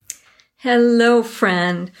Hello,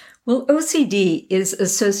 friend. Well, OCD is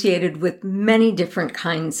associated with many different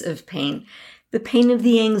kinds of pain. The pain of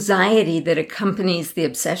the anxiety that accompanies the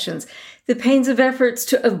obsessions, the pains of efforts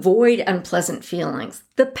to avoid unpleasant feelings,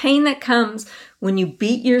 the pain that comes when you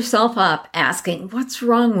beat yourself up asking, "What's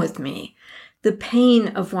wrong with me?" The pain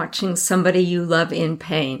of watching somebody you love in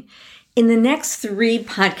pain. In the next 3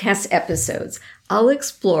 podcast episodes, I'll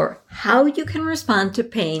explore how you can respond to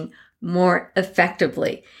pain more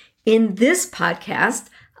effectively. In this podcast,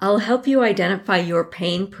 I'll help you identify your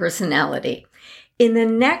pain personality. In the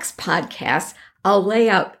next podcast, I'll lay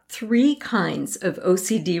out 3 kinds of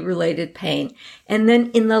OCD-related pain. And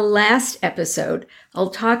then in the last episode,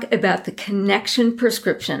 I'll talk about the connection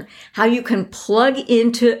prescription, how you can plug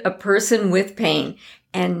into a person with pain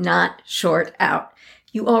and not short out.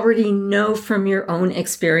 You already know from your own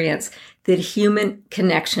experience that human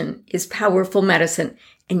connection is powerful medicine,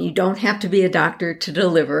 and you don't have to be a doctor to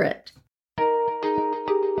deliver it.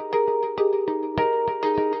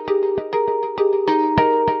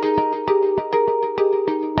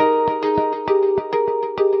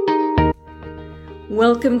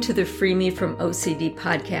 Welcome to the Free Me from OCD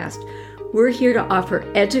podcast. We're here to offer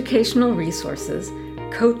educational resources,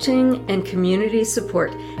 coaching, and community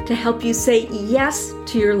support to help you say yes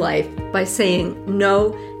to your life by saying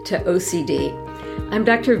no to OCD. I'm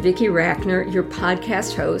Dr. Vicki, your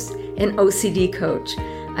podcast host and OCD coach.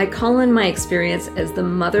 I call on my experience as the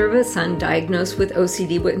mother of a son diagnosed with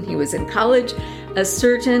OCD when he was in college, a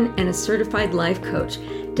surgeon, and a certified life coach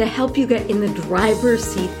to help you get in the driver's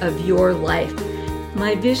seat of your life.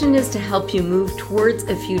 My vision is to help you move towards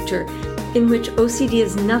a future in which OCD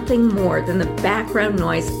is nothing more than the background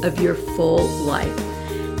noise of your full life.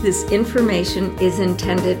 This information is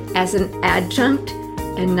intended as an adjunct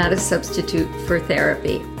and not a substitute for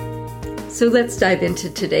therapy. So let's dive into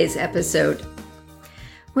today's episode.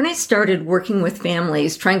 When I started working with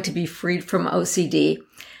families trying to be freed from OCD,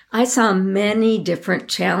 I saw many different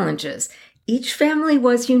challenges. Each family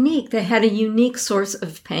was unique. They had a unique source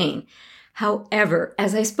of pain. However,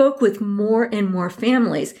 as I spoke with more and more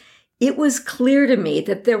families, it was clear to me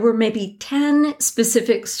that there were maybe 10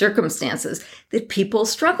 specific circumstances that people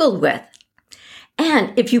struggled with.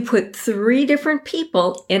 And if you put 3 different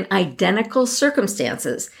people in identical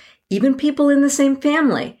circumstances, even people in the same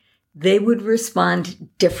family, they would respond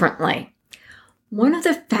differently. One of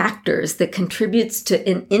the factors that contributes to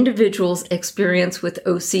an individual's experience with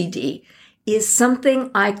OCD is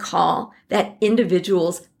something I call that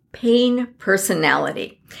individual's pain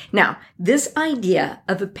personality. Now, this idea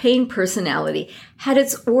of a pain personality had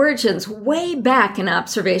its origins way back in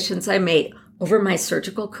observations I made over my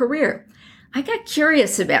surgical career. I got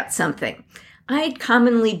curious about something. I'd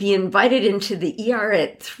commonly be invited into the ER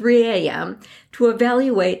at 3 a.m. to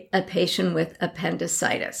evaluate a patient with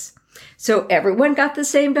appendicitis. So everyone got the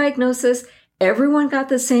same diagnosis, everyone got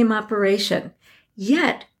the same operation,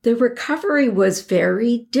 yet the recovery was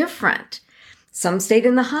very different. Some stayed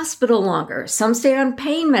in the hospital longer. Some stayed on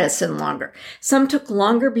pain medicine longer. Some took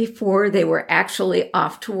longer before they were actually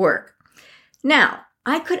off to work. Now,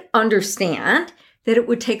 I could understand that it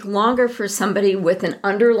would take longer for somebody with an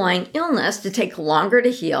underlying illness to take longer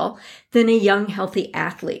to heal than a young, healthy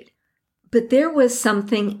athlete. But there was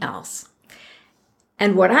something else.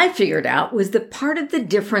 And what I figured out was that part of the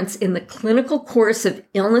difference in the clinical course of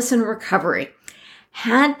illness and recovery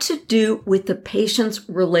had to do with the patient's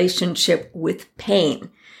relationship with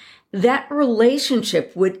pain. That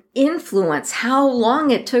relationship would influence how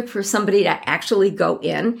long it took for somebody to actually go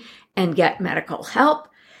in and get medical help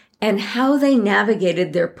and how they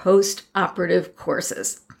navigated their post-operative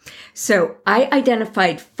courses. So I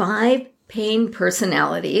identified 5 pain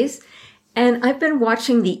personalities, and I've been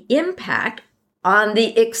watching the impact on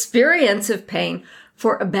the experience of pain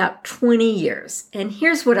for about 20 years. And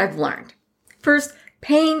here's what I've learned. First,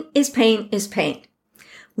 pain is pain is pain.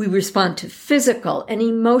 We respond to physical and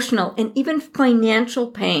emotional and even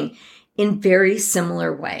financial pain in very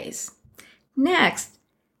similar ways. Next,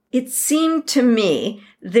 it seemed to me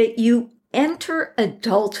that you enter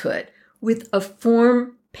adulthood with a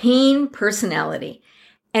form pain personality,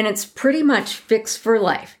 and it's pretty much fixed for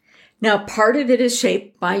life. Now, part of it is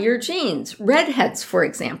shaped by your genes. Redheads, for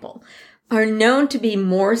example, are known to be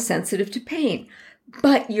more sensitive to pain.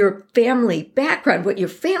 But your family background, what your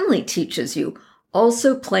family teaches you,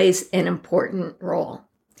 also plays an important role.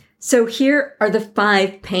 So here are the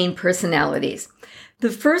 5 pain personalities.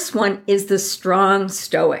 The first one is the strong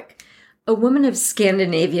stoic. A woman of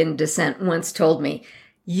Scandinavian descent once told me,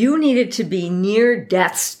 "You needed to be near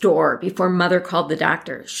death's door before mother called the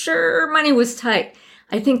doctor." Sure, money was tight.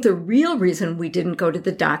 I think the real reason we didn't go to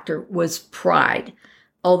the doctor was pride.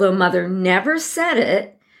 Although mother never said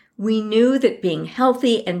it, we knew that being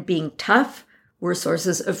healthy and being tough were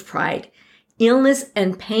sources of pride. Illness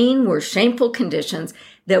and pain were shameful conditions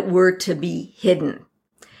that were to be hidden.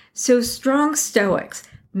 So strong Stoics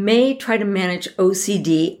may try to manage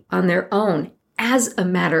OCD on their own as a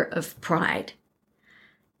matter of pride.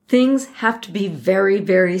 Things have to be very,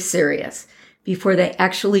 very serious before they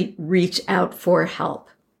actually reach out for help.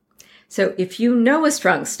 So if you know a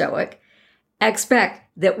strong Stoic, expect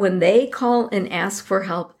that when they call and ask for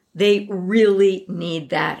help, they really need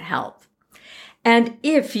that help. And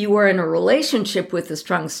if you are in a relationship with a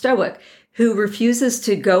strong Stoic who refuses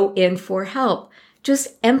to go in for help,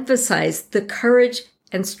 just emphasize the courage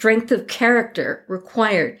and strength of character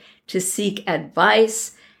required to seek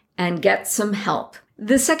advice and get some help.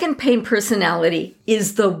 The second pain personality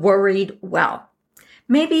is the worried well.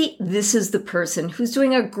 Maybe this is the person who's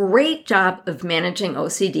doing a great job of managing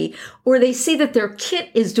OCD, or they see that their kid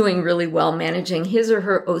is doing really well managing his or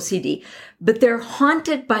her OCD, but they're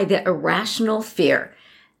haunted by the irrational fear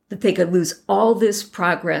that they could lose all this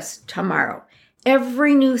progress tomorrow.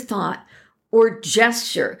 Every new thought or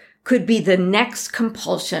gesture could be the next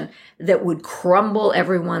compulsion that would crumble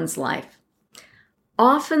everyone's life.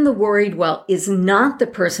 Often the worried well is not the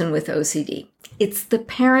person with OCD. It's the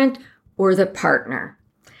parent or the partner.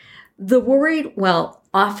 The worried well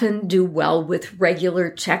often do well with regular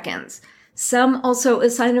check-ins. Some also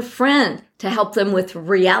assign a friend to help them with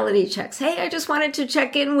reality checks. Hey, I just wanted to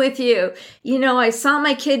check in with you. I saw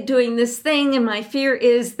my kid doing this thing, and my fear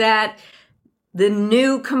is that the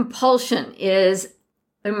new compulsion is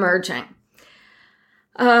emerging.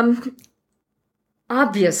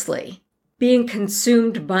 Obviously, being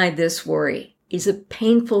consumed by this worry is a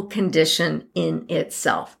painful condition in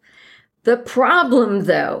itself. The problem,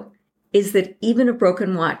 though, is that even a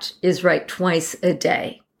broken watch is right twice a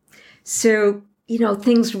day. So,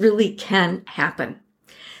 things really can happen.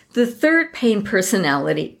 The third pain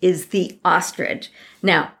personality is the ostrich.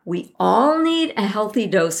 Now, we all need a healthy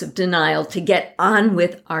dose of denial to get on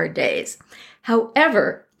with our days.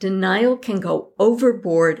 However, denial can go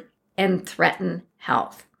overboard and threaten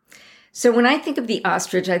health. So when I think of the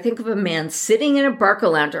ostrich, I think of a man sitting in a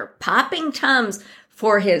Barcalounger, popping Tums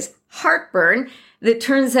for his heartburn that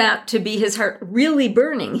turns out to be his heart really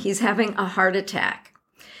burning. He's having a heart attack.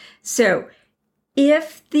 So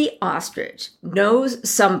if the ostrich knows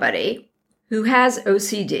somebody who has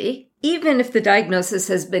OCD, even if the diagnosis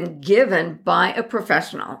has been given by a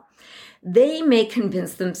professional, they may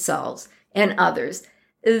convince themselves and others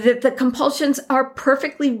that the compulsions are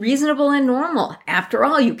perfectly reasonable and normal. After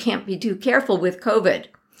all, you can't be too careful with COVID.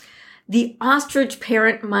 The ostrich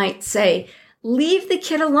parent might say, leave the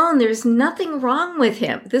kid alone. There's nothing wrong with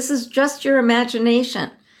him. This is just your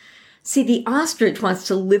imagination. See, the ostrich wants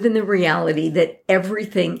to live in the reality that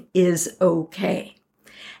everything is okay.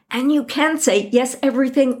 And you can say, yes,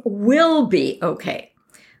 everything will be okay.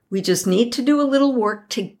 We just need to do a little work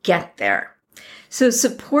to get there. So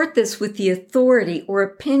support this with the authority or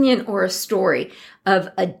opinion or a story of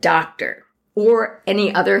a doctor or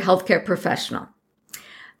any other healthcare professional.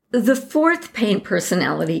 The fourth pain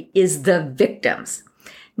personality is the victims.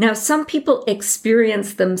 Now, some people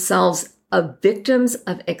experience themselves as victims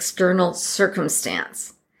of external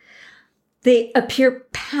circumstance. They appear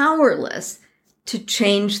powerless to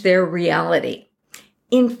change their reality.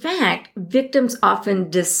 In fact, victims often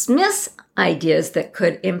dismiss ideas that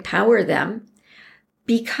could empower them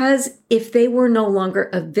because if they were no longer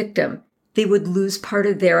a victim, they would lose part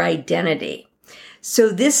of their identity. So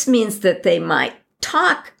this means that they might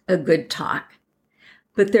talk a good talk,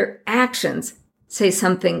 but their actions say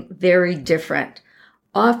something very different.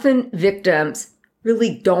 Often victims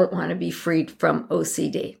really don't want to be freed from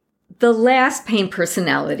OCD. The last pain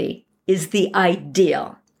personality is the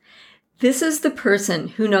ideal. This is the person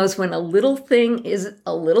who knows when a little thing is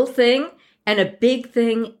a little thing and a big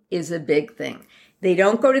thing is a big thing. They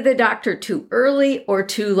don't go to the doctor too early or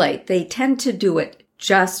too late. They tend to do it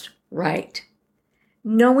just right.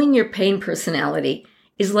 Knowing your pain personality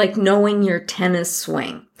is like knowing your tennis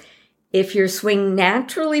swing. If your swing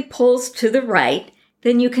naturally pulls to the right,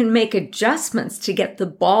 then you can make adjustments to get the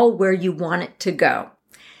ball where you want it to go.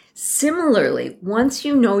 Similarly, once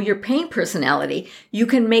you know your pain personality, you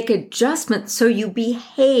can make adjustments so you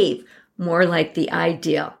behave more like the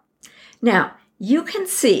ideal. Now, you can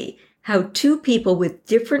see how two people with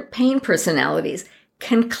different pain personalities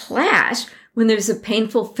can clash when there's a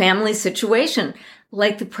painful family situation,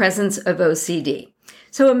 like the presence of OCD.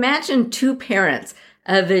 So imagine two parents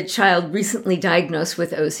of a child recently diagnosed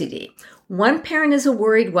with OCD. One parent is a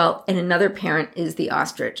worried well and another parent is the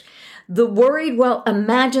ostrich. The worried well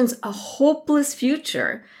imagines a hopeless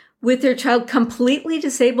future with their child completely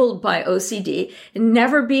disabled by OCD and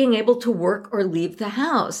never being able to work or leave the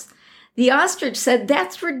house. The ostrich said,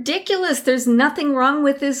 "That's ridiculous. There's nothing wrong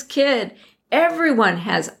with this kid. Everyone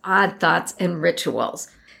has odd thoughts and rituals."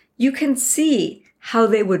 You can see how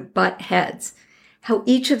they would butt heads, how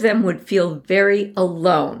each of them would feel very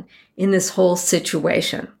alone in this whole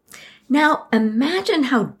situation. Now, imagine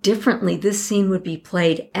how differently this scene would be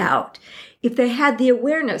played out if they had the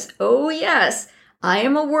awareness, "Oh yes, I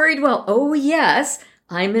am a worried well. Oh yes,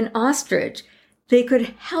 I'm an ostrich." They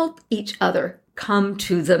could help each other come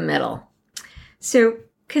to the middle. So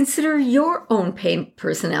consider your own pain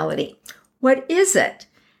personality. What is it?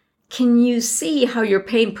 Can you see how your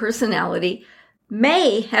pain personality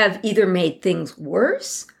may have either made things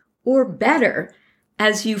worse or better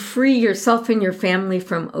as you free yourself and your family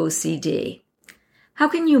from OCD? How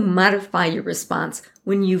can you modify your response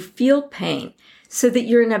when you feel pain so that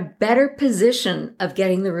you're in a better position of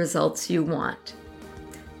getting the results you want?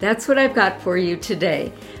 That's what I've got for you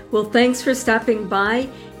today. Well, thanks for stopping by.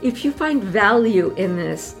 If you find value in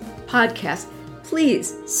this podcast,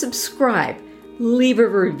 please subscribe, leave a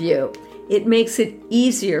review. It makes it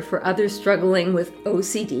easier for others struggling with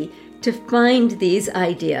OCD to find these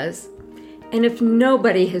ideas. And if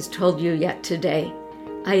nobody has told you yet today,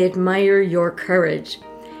 I admire your courage.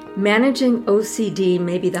 Managing OCD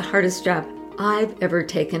may be the hardest job I've ever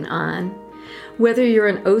taken on. Whether you're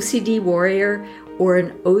an OCD warrior or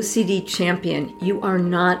an OCD champion, you are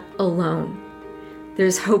not alone.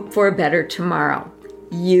 There's hope for a better tomorrow.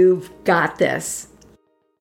 You've got this.